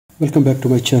Welcome back to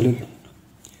my channel.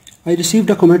 I received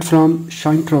a comment from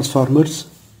Shine Transformers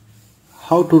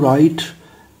how to write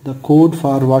the code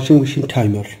for washing machine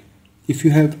timer. If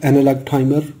you have analog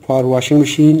timer for washing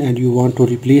machine and you want to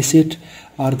replace it,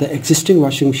 or the existing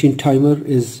washing machine timer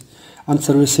is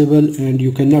unserviceable and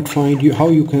you cannot find how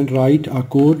you can write a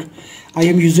code, I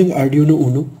am using Arduino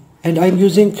Uno and I am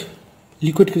using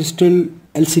liquid crystal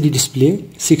LCD display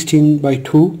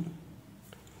 16:2.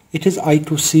 It is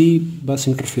I2C bus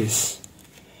interface.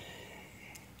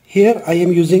 Here I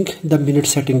am using the minute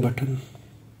setting button.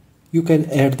 You can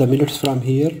add the minutes from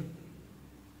here.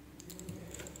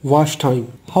 Wash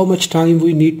time, how much time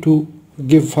we need to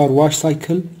give for wash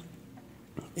cycle.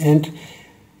 And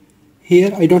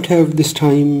here I don't have this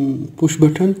time push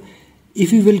button.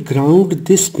 If we will ground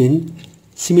this pin,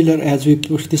 similar as we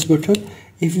push this button,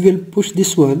 if we will push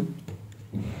this one,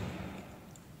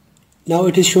 now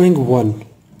it is showing 1.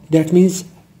 That means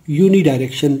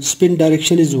unidirection, spin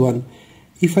direction is 1.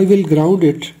 If I will ground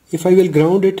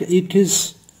it, it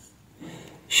is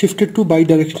shifted to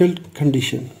bidirectional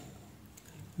condition.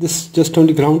 This just on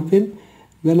the ground pin.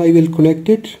 When I will connect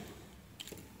it,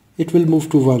 it will move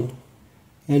to 1.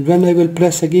 And when I will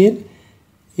press again,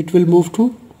 it will move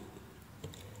to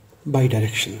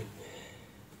bidirectional.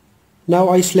 Now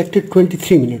I selected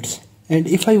 23 minutes. And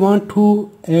if I want to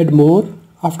add more,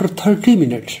 after 30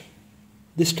 minutes,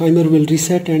 this timer will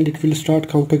reset and it will start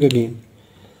counting again.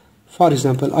 For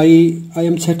example, I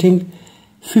am setting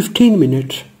 15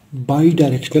 minute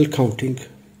bidirectional counting.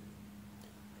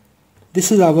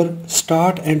 This is our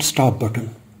start and stop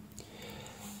button.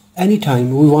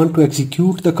 Anytime we want to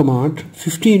execute the command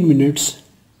 15 minutes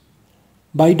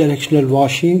bidirectional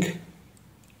washing,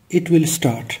 it will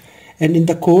start. And in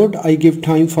the code I give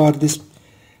time for this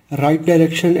right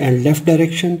direction and left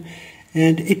direction,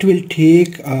 and it will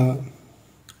take a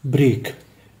break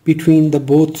between the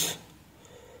both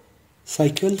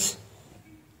cycles.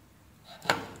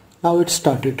 Now it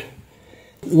started.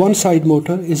 One side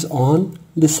motor is on,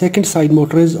 the second side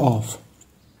motor is off.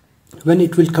 When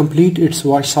it will complete its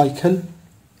wash cycle,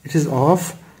 it is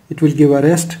off, it will give a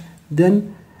rest,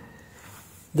 then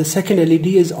the second LED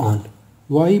is on.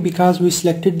 Why? Because we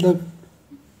selected the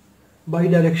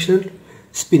bidirectional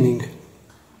spinning.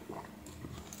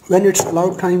 When its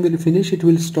allowed time will finish, it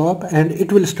will stop and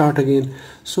it will start again.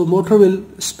 So motor will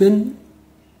spin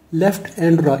left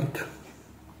and right,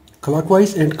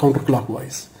 clockwise and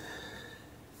counterclockwise.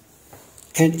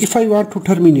 And if I want to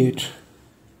terminate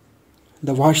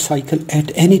the wash cycle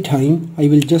at any time, I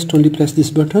will just only press this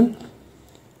button.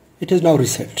 It is now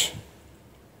reset.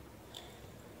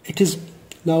 It is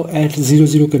now at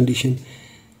 0 condition.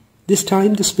 This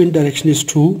time the spin direction is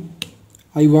 2.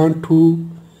 I want to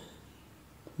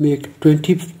make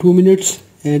 22 minutes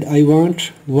and I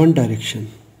want one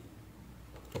direction.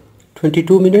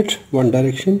 22 minutes, one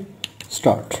direction,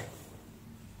 start.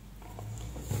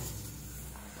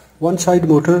 One side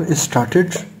motor is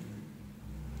started.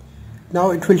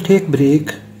 Now it will take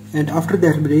break, and after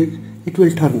that break it will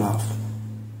turn off.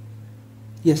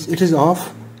 Yes, it is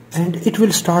off, and it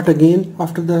will start again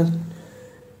after the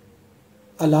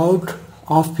allowed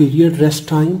off period rest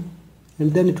time,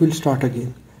 and then it will start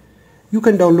again. You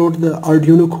can download the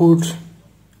Arduino codes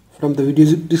from the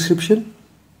video description.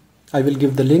 I will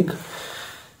give the link,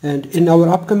 and in our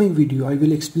upcoming video I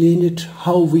will explain it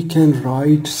how we can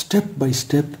write step by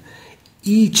step,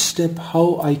 each step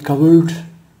how I covered.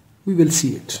 We will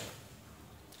see it.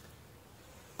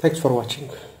 Thanks for watching.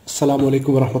 Assalamu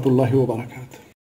alaikum wa rahmatullahi wa barakatuh.